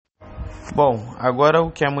Bom, agora o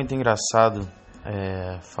que é muito engraçado,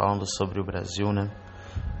 falando sobre o Brasil, né,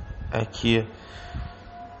 é que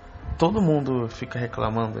todo mundo fica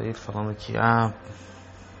reclamando aí, falando que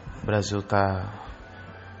o Brasil tá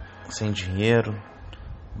sem dinheiro,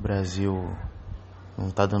 o Brasil não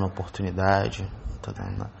tá dando oportunidade, não tá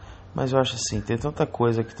dando nada. Mas eu acho assim, tem tanta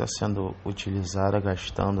coisa que está sendo utilizada,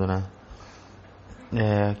 gastando, né,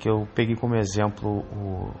 que eu peguei como exemplo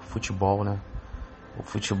o futebol, né. O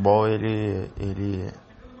futebol, ele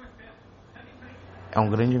é um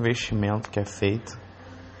grande investimento que é feito,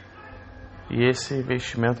 e esse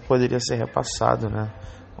investimento poderia ser repassado, né?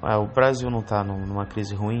 O Brasil não está numa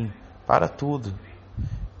crise ruim, para tudo,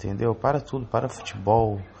 entendeu? Para tudo, para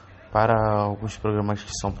futebol, para alguns programas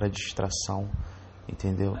que são para distração,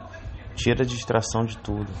 entendeu? Tira a distração de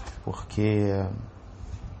tudo, porque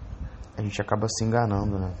a gente acaba se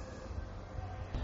enganando, né?